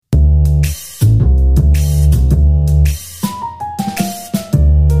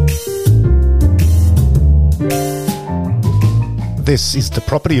This is the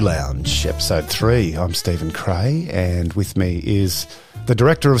Property Lounge, Episode 3. I'm Stephen Cray, and with me is the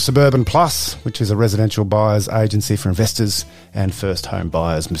Director of Suburban Plus, which is a residential buyers agency for investors and first home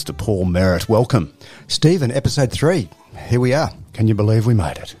buyers, Mr. Paul Merritt. Welcome. Stephen, Episode 3. Here we are. Can you believe we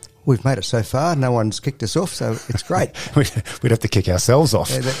made it? We've made it so far. No one's kicked us off, so it's great. We'd have to kick ourselves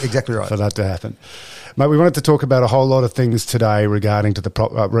off. Yeah, exactly right. For that to happen. Mate, we wanted to talk about a whole lot of things today regarding to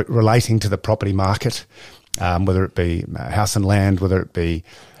the relating to the property market, whether it be house and land, whether it be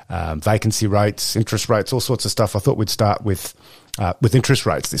vacancy rates, interest rates, all sorts of stuff. I thought we'd start with interest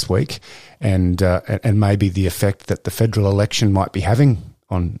rates this week and maybe the effect that the federal election might be having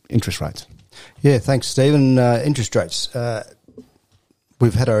on interest rates. Yeah, thanks, Stephen. Interest rates.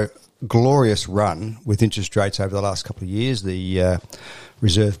 We've had a glorious run with interest rates over the last couple of years. The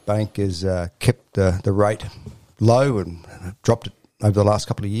Reserve Bank has kept the rate low and dropped it over the last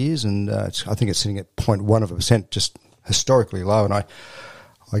couple of years, and I think it's sitting at 0.1%, just historically low. And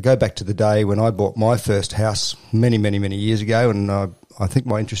I go back to the day when I bought my first house many years ago, and I think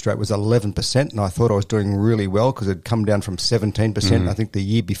my interest rate was 11%, and I thought I was doing really well because it had come down from 17%, I think, the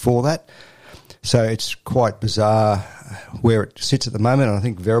year before that. So it's quite bizarre where it sits at the moment. And I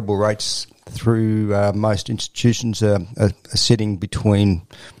think variable rates through most institutions are sitting between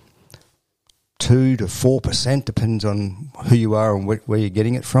 2 to 4%, depends on who you are and where you're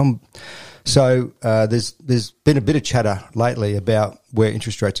getting it from. So there's been a bit of chatter lately about where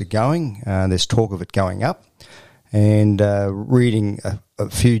interest rates are going. There's talk of it going up. And reading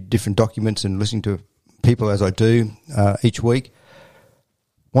a few different documents and listening to people as I do each week,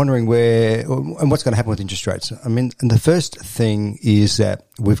 wondering where and what's going to happen with interest rates. I mean, and the first thing is that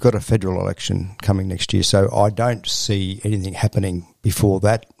we've got a federal election coming next year, so I don't see anything happening before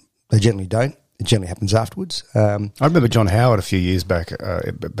that. They generally don't. It generally happens afterwards. I remember John Howard a few years back,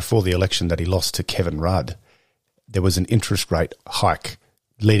 before the election that he lost to Kevin Rudd, there was an interest rate hike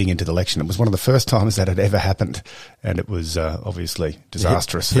leading into the election. It was one of the first times that had ever happened, and it was obviously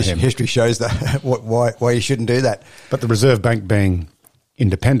disastrous for him. History shows that why you shouldn't do that. But the Reserve Bank being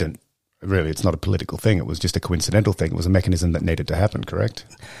independent, really, it's not a political thing. It was just a coincidental thing. It was a mechanism that needed to happen, correct?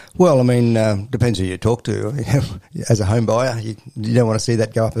 Well, I mean, depends who you talk to. As a home buyer, you don't want to see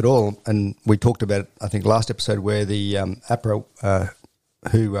that go up at all. And we talked about it, I think, last episode where the APRA,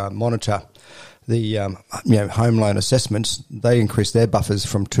 who monitor the home loan assessments, they increased their buffers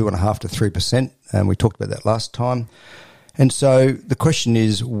from 2.5% to 3%, and we talked about that last time. And so the question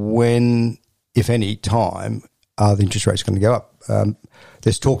is, when, if any time, are the interest rates going to go up?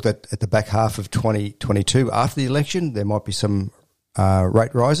 There's talk that at the back half of 2022, after the election, there might be some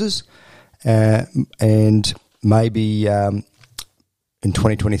rate rises, and maybe in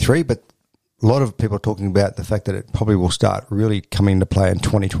 2023. But a lot of people are talking about the fact that it probably will start really coming into play in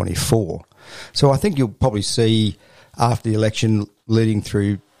 2024. So I think you'll probably see after the election, leading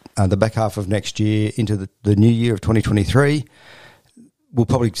through the back half of next year into the new year of 2023, we'll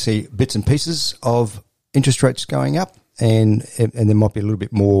probably see bits and pieces of interest rates going up. And there might be a little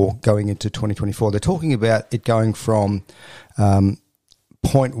bit more going into 2024. They're talking about it going from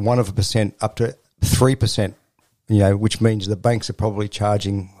 0.1% up to 3%, which means the banks are probably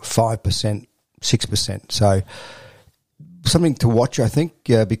charging 5%, 6%. So something to watch, I think,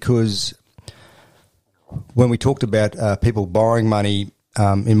 because when we talked about people borrowing money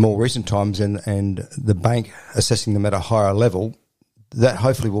in more recent times and the bank assessing them at a higher level, that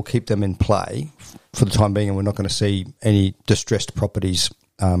hopefully will keep them in play for the time being, and we're not going to see any distressed properties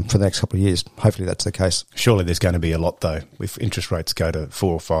for the next couple of years. Hopefully that's the case. Surely there's going to be a lot, though, if interest rates go to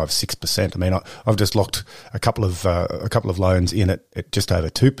 4 or 5, 6%. I mean, I've just locked a couple of loans in at just over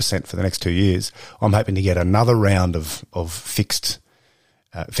 2% for the next 2 years. I'm hoping to get another round of fixed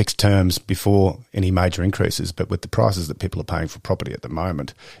terms before any major increases. But with the prices that people are paying for property at the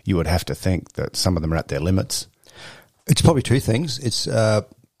moment, you would have to think that some of them are at their limits. It's probably two things. It's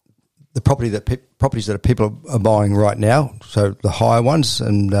the properties that people are buying right now, so the higher ones,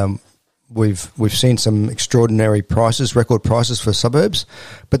 and we've seen some extraordinary prices, record prices for suburbs.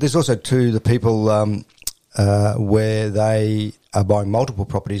 But there's also the people where they are buying multiple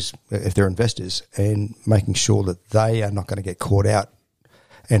properties if they're investors, and making sure that they are not going to get caught out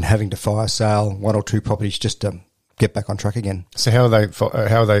and having to fire sale one or two properties just to get back on track again. So how are they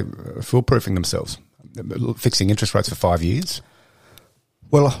foolproofing themselves? Fixing interest rates for 5 years?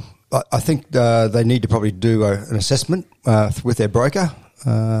 Well, I think they need to probably do an assessment with their broker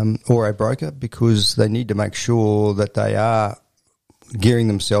or a broker, because they need to make sure that they are gearing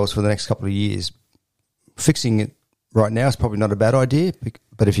themselves for the next couple of years. Fixing it right now is probably not a bad idea,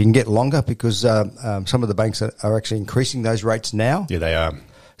 but if you can get longer, because some of the banks are actually increasing those rates now. Yeah, they are.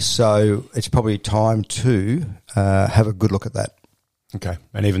 So it's probably time to have a good look at that. Okay.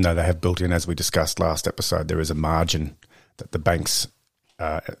 And even though they have built in, as we discussed last episode, there is a margin that the banks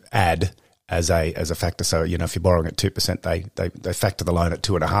add as a factor. So, if you're borrowing at 2%, they factor the loan at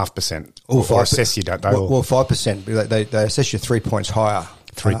 2.5%. Or assess you, don't they? Well, 5%. They assess you 3 points higher.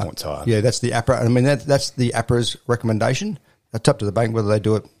 3 points higher. Yeah, that's the APRA. I mean, that's the APRA's recommendation. It's up to the bank whether they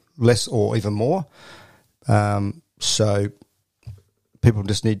do it less or even more. So people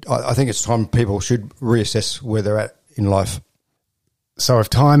just need... I think it's time people should reassess where they're at in life. So if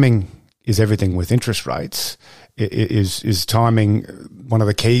timing is everything with interest rates, is timing one of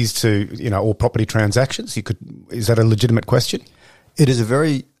the keys to all property transactions? Is that a legitimate question? It is a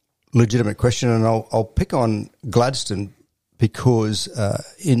very legitimate question, and I'll pick on Gladstone because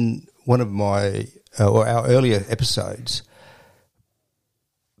in one of my or our earlier episodes,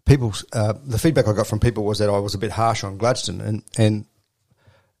 the feedback I got from people was that I was a bit harsh on Gladstone, and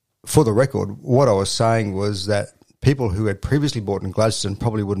for the record, what I was saying was that people who had previously bought in Gladstone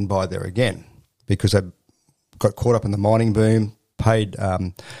probably wouldn't buy there again because they got caught up in the mining boom, paid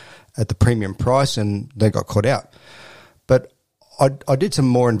at the premium price, and they got caught out. But I did some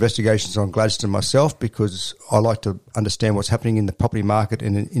more investigations on Gladstone myself because I like to understand what's happening in the property market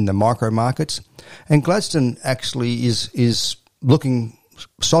and in the micro markets. And Gladstone actually is looking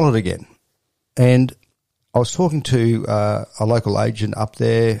solid again. And I was talking to a local agent up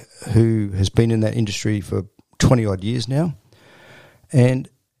there who has been in that industry for 20 odd years now. And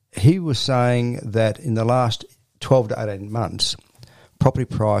he was saying that in the last 12 to 18 months, property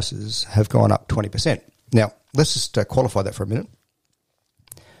prices have gone up 20%. Now, let's just qualify that for a minute.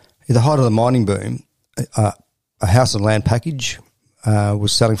 At the height of the mining boom, a house and land package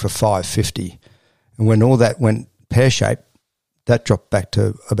was selling for $550. And when all that went pear-shaped, that dropped back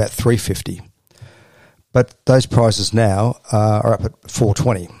to about $350. But those prices now are up at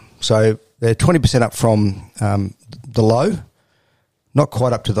 $420. So they're 20% up from the low, not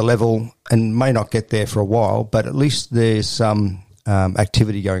quite up to the level, and may not get there for a while, but at least there's some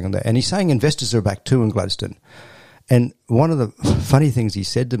activity going on there. And he's saying investors are back too in Gladstone. And one of the funny things he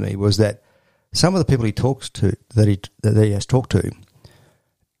said to me was that some of the people he talks to, that he has talked to,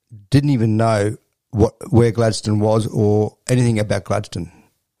 didn't even know where Gladstone was or anything about Gladstone.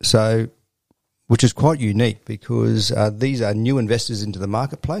 So, which is quite unique because these are new investors into the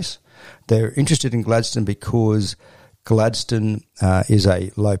marketplace. They're interested in Gladstone because Gladstone is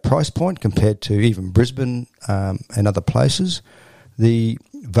a low price point compared to even Brisbane and other places. The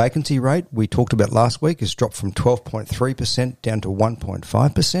vacancy rate we talked about last week has dropped from 12.3% down to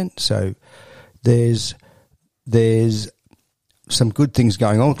 1.5%. So there's some good things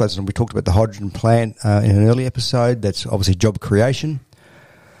going on with Gladstone. We talked about the hydrogen plant in an early episode. That's obviously job creation.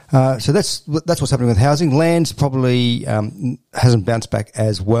 So that's what's happening with housing. Land's probably hasn't bounced back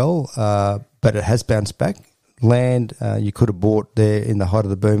as well, but it has bounced back. Land you could have bought there in the height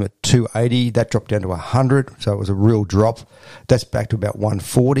of the boom at $280. That dropped down to $100, so it was a real drop. That's back to about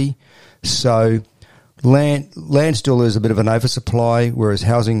 $140. So land still is a bit of an oversupply, whereas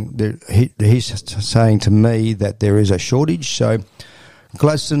housing, he's saying to me that there is a shortage. So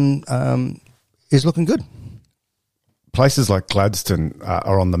Gladstone is looking good. Places like Gladstone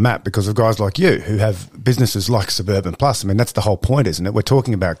are on the map because of guys like you who have businesses like Suburban Plus. I mean, that's the whole point, isn't it? We're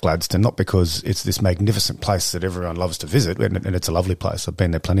talking about Gladstone not because it's this magnificent place that everyone loves to visit, and it's a lovely place. I've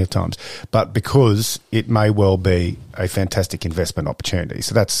been there plenty of times, but because it may well be a fantastic investment opportunity.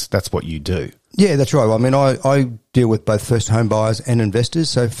 So that's what you do. Yeah, that's right. I mean, I deal with both first home buyers and investors.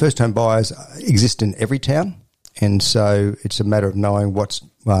 So first home buyers exist in every town. And so it's a matter of knowing what's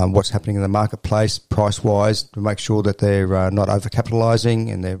happening in the marketplace price-wise to make sure that they're not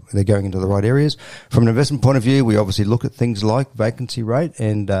overcapitalising and they're going into the right areas. From an investment point of view, we obviously look at things like vacancy rate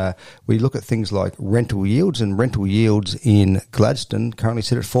and we look at things like rental yields, and rental yields in Gladstone currently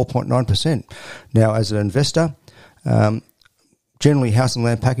sit at 4.9%. Now, as an investor, generally house and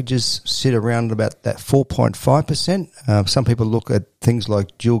land packages sit around about that 4.5%. Some people look at things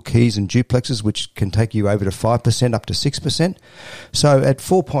like dual keys and duplexes, which can take you over to 5%, up to 6%. So at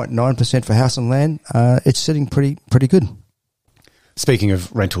 4.9% for house and land, it's sitting pretty good. Speaking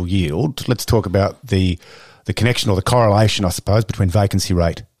of rental yield, let's talk about the connection or the correlation, I suppose, between vacancy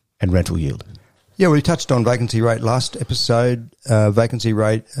rate and rental yield. Yeah, we touched on vacancy rate last episode. Vacancy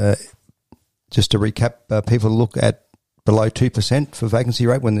rate, just to recap, people look at below 2% for vacancy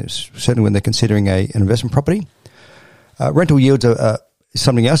rate certainly when they're considering an investment property. Rental yields are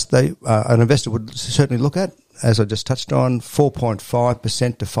something else an investor would certainly look at. As I just touched on,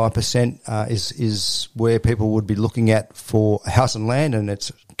 4.5% to 5% is where people would be looking at for house and land, and it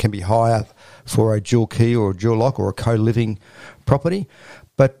can be higher for a dual key or a dual lock or a co-living property.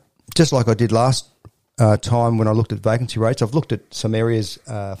 But just like I did last time when I looked at vacancy rates. I've looked at some areas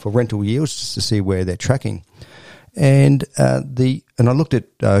for rental yields just to see where they're tracking. And I looked at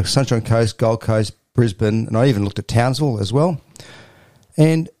Sunshine Coast, Gold Coast, Brisbane, and I even looked at Townsville as well.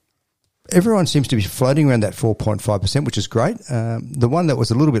 And everyone seems to be floating around that 4.5%, which is great. The one that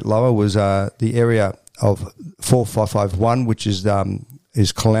was a little bit lower was the area of 4551, which is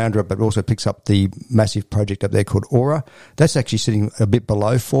Caloundra, but also picks up the massive project up there called Aura. That's actually sitting a bit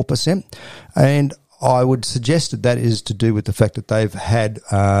below 4%. And I would suggest that is to do with the fact that they've had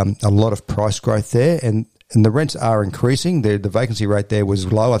a lot of price growth there, and the rents are increasing. The vacancy rate there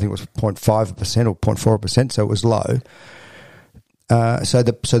was low. I think it was 0.5% or 0.4%, so it was low. So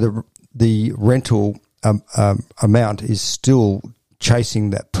the rental amount is still chasing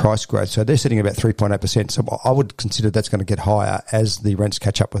that price growth. So they're sitting at about 3.8%. So I would consider that's going to get higher as the rents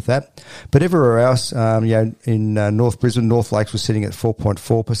catch up with that. But everywhere else, in North Brisbane, North Lakes was sitting at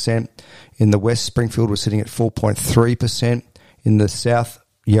 4.4%. In the West, Springfield was sitting at 4.3%. In the South,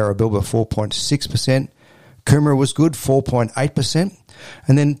 Yarrabilba, 4.6%. Coomera was good, 4.8%.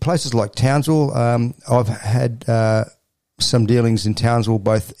 And then places like Townsville, I've had some dealings in Townsville,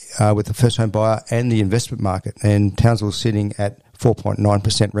 both with the first home buyer and the investment market. And Townsville's sitting at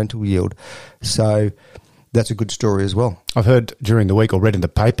 4.9% rental yield. So that's a good story as well. I've heard during the week, or read in the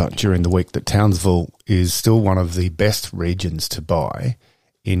paper during the week, that Townsville is still one of the best regions to buy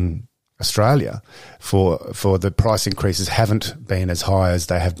in Australia, for the price increases haven't been as high as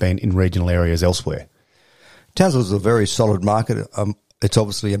they have been in regional areas elsewhere. Townsville is a very solid market. It's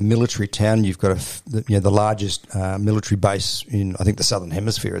obviously a military town. You've got the largest military base in, I think, the Southern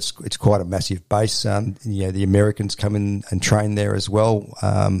Hemisphere. It's quite a massive base. The Americans come in and train there as well,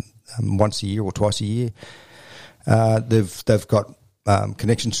 once a year or twice a year. They've got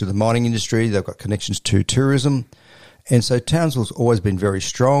connections to the mining industry. They've got connections to tourism. And so Townsville's always been very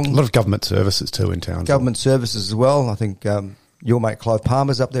strong. A lot of government services too in Townsville. Government services as well. I think your mate Clive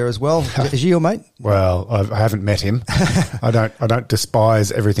Palmer's up there as well. Is he your mate? Well, I haven't met him. I don't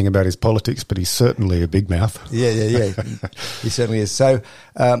despise everything about his politics, but he's certainly a big mouth. Yeah. He certainly is. So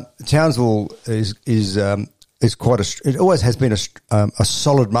Townsville is quite it always has been a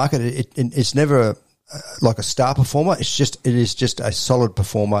solid market. It's never like a star performer. It is just a solid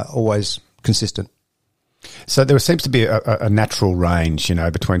performer, always consistent. So there seems to be a natural range,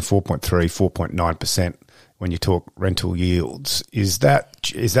 between 4.3, 4.9%. When you talk rental yields, is that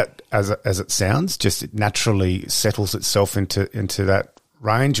as it sounds, just it naturally settles itself into that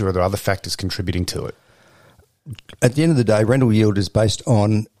range, or are there other factors contributing to it? At the end of the day, rental yield is based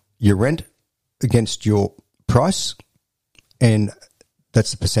on your rent against your price, and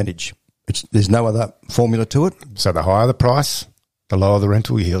that's the percentage. There's no other formula to it. So the higher the price, the lower the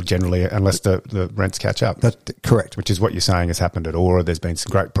rental yield generally, unless the rents catch up. That's correct. Which is what you're saying has happened at Aura. There's been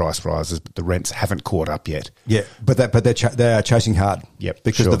some great price rises, but the rents haven't caught up yet. Yeah, but they are chasing hard. Yep,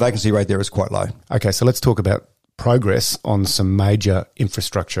 because the vacancy rate there is quite low. Okay, so let's talk about progress on some major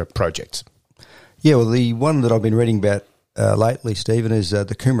infrastructure projects. Yeah, well, the one that I've been reading about lately, Stephen, is the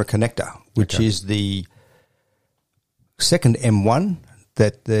Coomera Connector, which is the second M1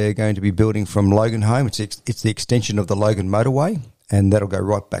 that they're going to be building from Logan Home. It's the extension of the Logan motorway, and that'll go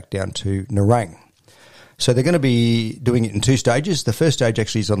right back down to Nerang. So they're going to be doing it in two stages. The first stage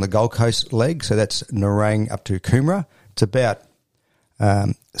actually is on the Gold Coast leg, so that's Nerang up to Coomera. It's about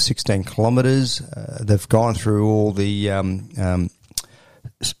 16 kilometres. They've gone through all the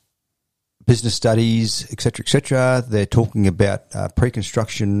business studies, etc., etc. They're talking about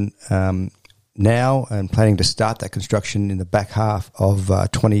pre-construction now and planning to start that construction in the back half of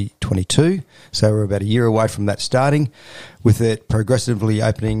 2022. So we're about a year away from that starting, with it progressively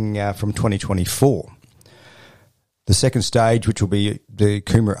opening from 2024. The second stage, which will be the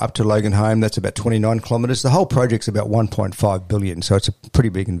Coomera up to Logan Home, that's about 29 kilometres. The whole project's about $1.5 billion, so it's a pretty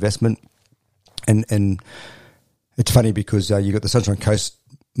big investment. And it's funny because you've got the Sunshine Coast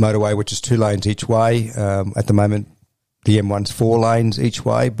motorway, which is 2 lanes each way. At the moment, the M1's 4 lanes each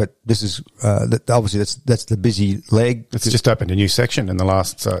way, but this is obviously that's the busy leg. It's just opened a new section in the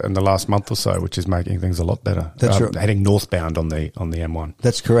last month or so, which is making things a lot better. That's right. Heading northbound on the M1.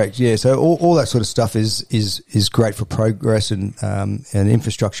 That's correct. Yeah. So all that sort of stuff is great for progress, and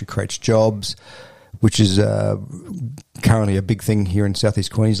infrastructure creates jobs, which is currently a big thing here in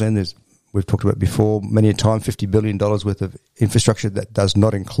southeast Queensland. We've talked about it before many a time, $50 billion worth of infrastructure that does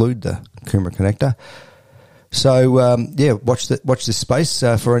not include the Coomera Connector. So, watch this space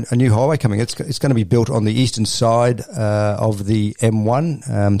for a new highway coming. It's going to be built on the eastern side of the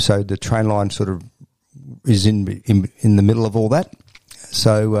M1, so the train line sort of is in the middle of all that.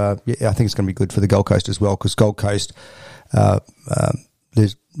 So, I think it's going to be good for the Gold Coast as well, because Gold Coast,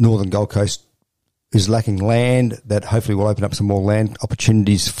 there's northern Gold Coast is lacking land, that hopefully will open up some more land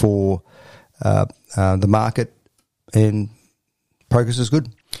opportunities for the market, and progress is good.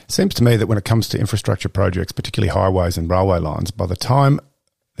 Seems to me that when it comes to infrastructure projects, particularly highways and railway lines, by the time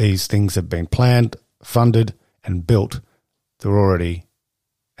these things have been planned, funded and built, they're already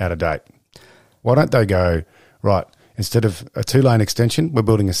out of date. Why don't they go, right, instead of a 2-lane extension, we're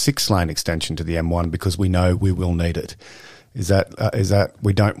building a 6-lane extension to the M1 because we know we will need it? Is that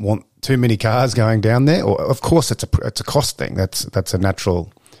we don't want too many cars going down there? Or of course it's a cost thing. That's a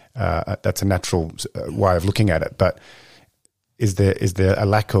natural way of looking at it. But is there a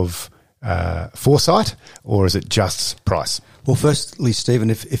lack of foresight, or is it just price? Well, firstly,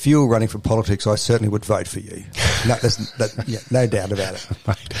 Stephen, if you were running for politics, I certainly would vote for you. No doubt about it.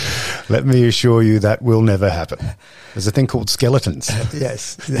 Mate, let me assure you that will never happen. There's a thing called skeletons.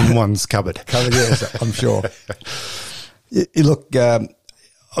 Yes, in one's cupboard. Yes, I'm sure. Look,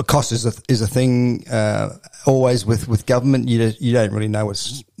 cost is a thing always with government. You don't really know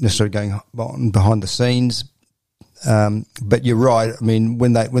what's necessarily going on behind the scenes. But you're right. I mean,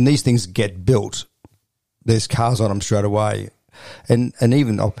 when these things get built, there's cars on them straight away, and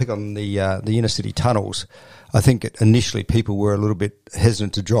even I'll pick on the inner city tunnels. I think initially people were a little bit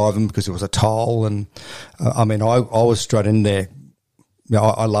hesitant to drive them because it was a toll, and I mean, I was straight in there. You know,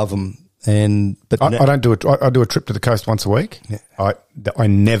 I love them. But I don't do it. I do a trip to the coast once a week. Yeah. I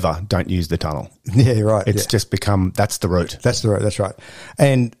never don't use the tunnel. Yeah, right. It's just become, that's the route. That's the route. That's right.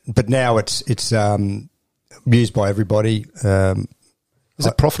 But now it's used by everybody. Is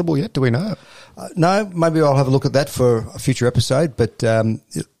it profitable yet? Do we know? No, maybe I'll have a look at that for a future episode. But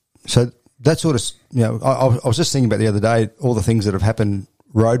so that sort of, you know, I was just thinking about the other day all the things that have happened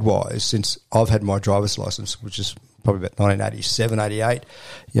road-wise since I've had my driver's license, which is probably about 1987, 88.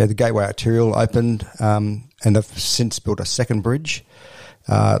 Yeah, the Gateway Arterial opened, and they've since built a second bridge,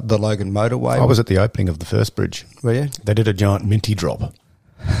 the Logan Motorway. I was at the opening of the first bridge. Were you? They did a giant minty drop.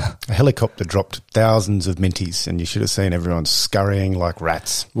 A helicopter dropped thousands of minties, and you should have seen everyone scurrying like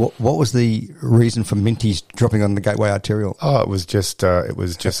rats. What was the reason for minties dropping on the Gateway Arterial? Oh, it was just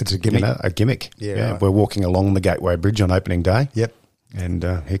it's a gimmick. You know, a gimmick. Yeah, right. We're walking along the Gateway Bridge on opening day. Yep. And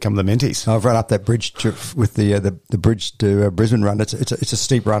here come the minties. I've run up that bridge with the bridge to Brisbane run. It's a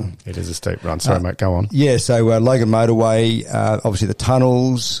steep run. It is a steep run. Sorry, mate. Go on. Yeah. So Logan Motorway, obviously the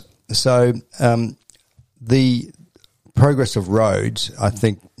tunnels. So the progress of roads, I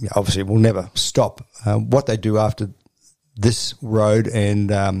think, obviously will never stop. What they do after this road and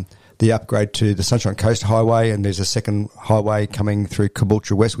the upgrade to the Sunshine Coast Highway, and there's a second highway coming through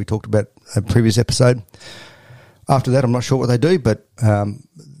Caboolture West. We talked about a previous episode. After that, I'm not sure what they do, but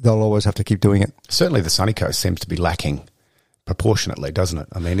they'll always have to keep doing it. Certainly the Sunny Coast seems to be lacking proportionately, doesn't it?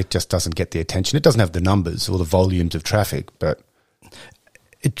 I mean, it just doesn't get the attention. It doesn't have the numbers or the volumes of traffic, but...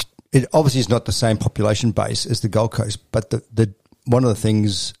 It obviously is not the same population base as the Gold Coast, but the one of the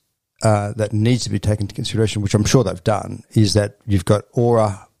things that needs to be taken into consideration, which I'm sure they've done, is that you've got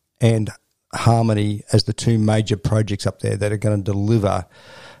Aura and Harmony as the two major projects up there that are going to deliver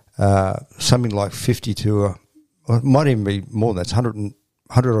something like 50 to... it might even be more than that. It's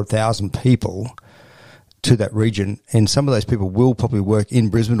 100,000 people to that region. And some of those people will probably work in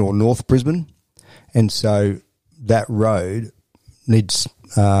Brisbane or North Brisbane. And so that road needs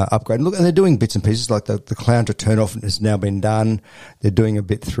upgrade. Look, and they're doing bits and pieces like the Clowntra turn-off has now been done. They're doing a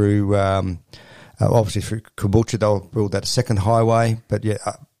bit through, obviously through Caboolture. They'll build that second highway. But yeah,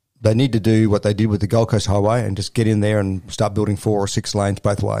 they need to do what they did with the Gold Coast Highway and just get in there and start building 4 or 6 lanes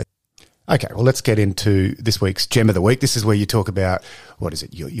both ways. Okay, well, let's get into this week's Gem of the Week. This is where you talk about, what is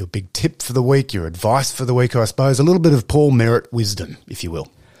it, your big tip for the week, your advice for the week, I suppose, a little bit of Paul Merritt wisdom, if you will.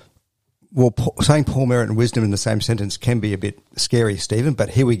 Well, saying Paul Merritt and wisdom in the same sentence can be a bit scary, Stephen, but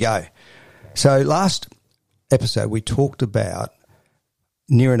here we go. So last episode we talked about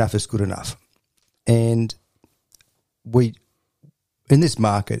near enough is good enough. And in this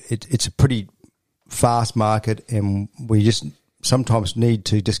market, it's a pretty fast market, and we just sometimes need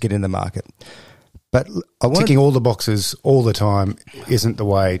to just get in the market. But ticking all the boxes all the time isn't the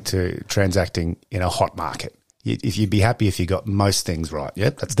way to transacting in a hot market. If you'd be happy if you got most things right.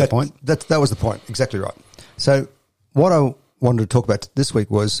 Yep, that's the point. That was the point. Exactly right. So what I wanted to talk about this week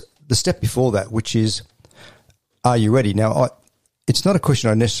was the step before that, which is, are you ready? Now, it's not a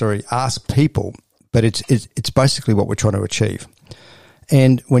question I necessarily ask people, but it's basically what we're trying to achieve.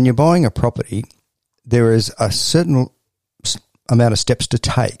 And when you're buying a property, there is a certain amount of steps to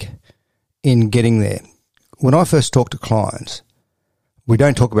take in getting there. When I first talk to clients, we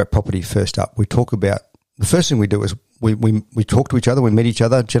don't talk about property first up. We talk about, the first thing we do is we talk to each other, we meet each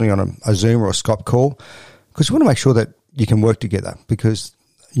other, generally on a Zoom or a Skype call, because we want to make sure that you can work together, because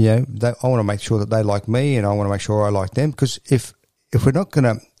I want to make sure that they like me, and I want to make sure I like them. Because if we're not going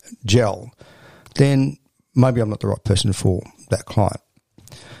to gel, then maybe I'm not the right person for that client.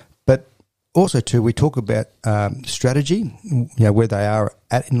 But also, too, we talk about strategy, where they are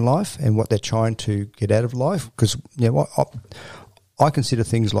at in life and what they're trying to get out of life. Because I consider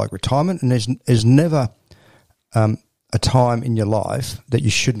things like retirement, and there's never a time in your life that you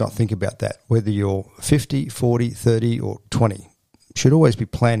should not think about that, whether you're 50, 40, 30 or 20. You should always be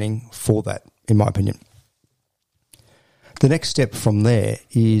planning for that, in my opinion. The next step from there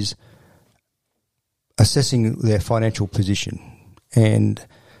is assessing their financial position, and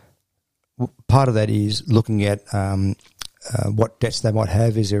part of that is looking at what debts they might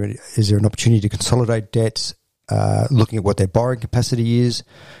have. Is there an opportunity to consolidate debts? Looking at what their borrowing capacity is,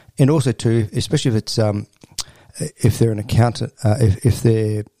 and also too, especially if they're an accountant, if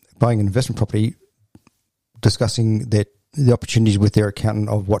they're buying an investment property, discussing the opportunities with their accountant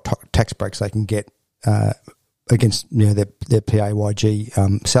of what tax breaks they can get against their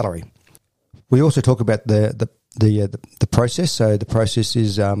PAYG salary. We also talk about the process. So the process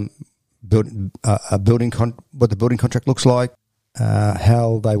is what the building contract looks like,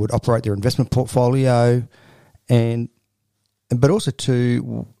 how they would operate their investment portfolio, but also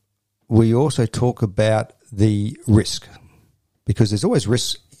too, we also talk about the risk, because there's always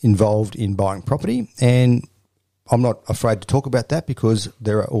risks involved in buying property, and I'm not afraid to talk about that because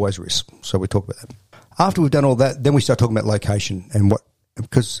there are always risks. So we talk about that. After we've done all that, then we start talking about location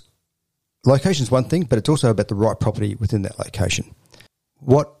because location is one thing, but it's also about the right property within that location.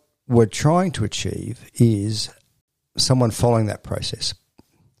 What we're trying to achieve is someone following that process.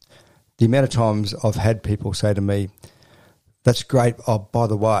 The amount of times I've had people say to me, "That's great. Oh, by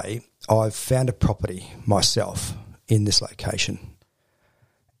the way, I've found a property myself in this location."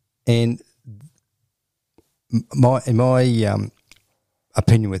 And my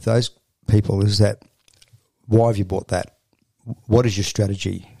opinion with those people is that, why have you bought that? What is your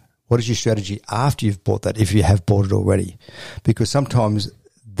strategy? What is your strategy after you've bought that, if you have bought it already? Because sometimes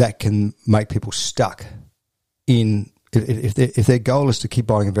that can make people stuck in, if their goal is to keep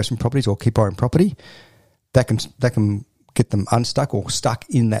buying investment properties or keep buying property, that can get them unstuck or stuck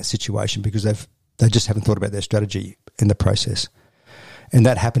in that situation because they just haven't thought about their strategy in the process. And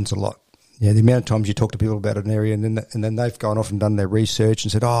that happens a lot. The amount of times you talk to people about an area and then they've gone off and done their research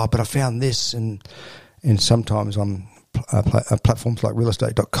and said, "Oh, but I found this," and sometimes on platforms like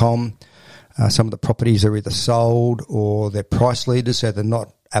realestate.com, some of the properties are either sold or they're price leaders, so they're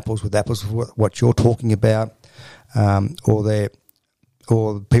not apples with apples with what you're talking about, or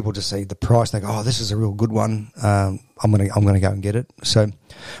people just see the price and they go, "Oh, this is a real good one. I'm gonna go and get it." So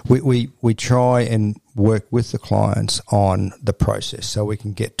we try and work with the clients on the process so we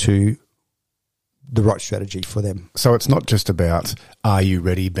can get to the right strategy for them. So it's not just about, are you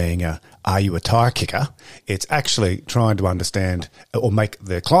ready, being are you a tire kicker? It's actually trying to understand or make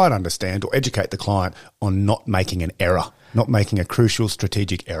the client understand or educate the client on not making an error, not making a crucial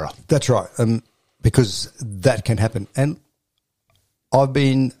strategic error. That's right. Because that can happen. And I've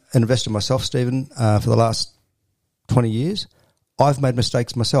been an investor myself, Stephen, for the last 20 years. I've made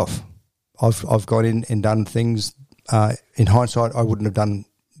mistakes myself. I've gone in and done things in hindsight I wouldn't have done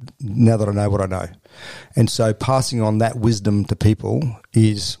now that I know what I know. And so passing on that wisdom to people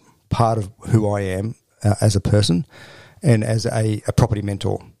is part of who I am as a person and as a property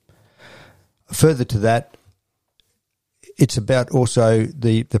mentor. Further to that, it's about also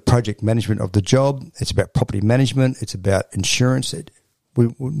the project management of the job. It's about property management. It's about insurance.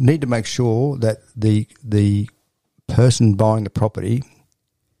 We need to make sure that the person buying the property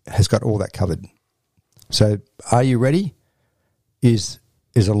has got all that covered. So, are you ready? Is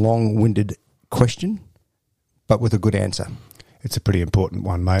a long-winded question, but with a good answer. It's a pretty important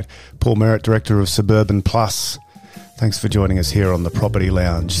one, mate. Paul Merritt, Director of Suburban Plus. Thanks for joining us here on the Property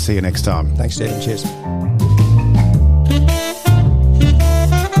Lounge. See you next time. Thanks, Stephen. Cheers.